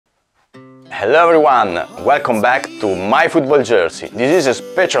Hello everyone, welcome back to my football jersey. This is a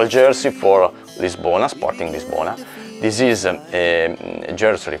special jersey for Lisbona, Sporting Lisbona. This is a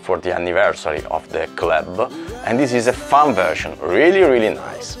jersey for the anniversary of the club, and this is a fun version, really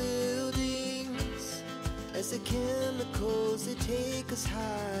nice.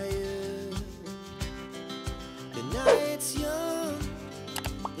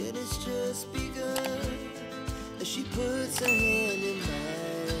 She puts her hand in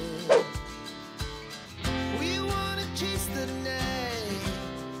mine. We wanna chase the night,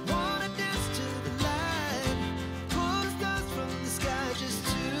 wanna dance to the light, pull the stars from the sky, just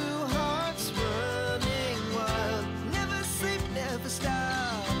two hearts running wild. Never sleep, never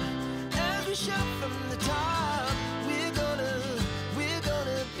stop, as we shout from the top. We're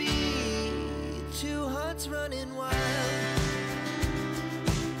gonna be two hearts running wild.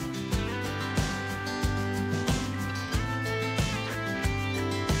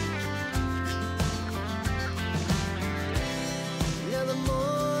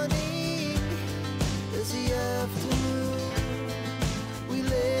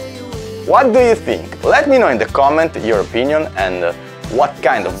 What do you think? Let me know in the comment your opinion and what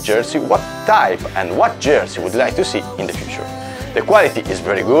kind of jersey, what type and what jersey would you like to see in the future. The quality is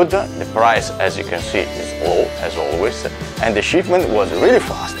very good, the price as you can see is low as always, and the shipment was really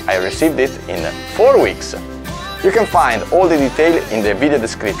fast. I received it in 4 weeks. You can find all the detail in the video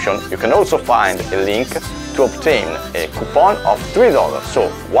description. You can also find a link to obtain a coupon of $3, so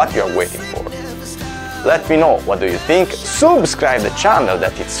what you are waiting for? Let me know what do you think, subscribe the channel,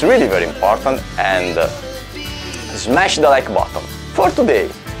 that it's really very important, and smash the like button. For today,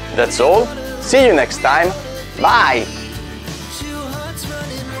 that's all, see you next time, bye!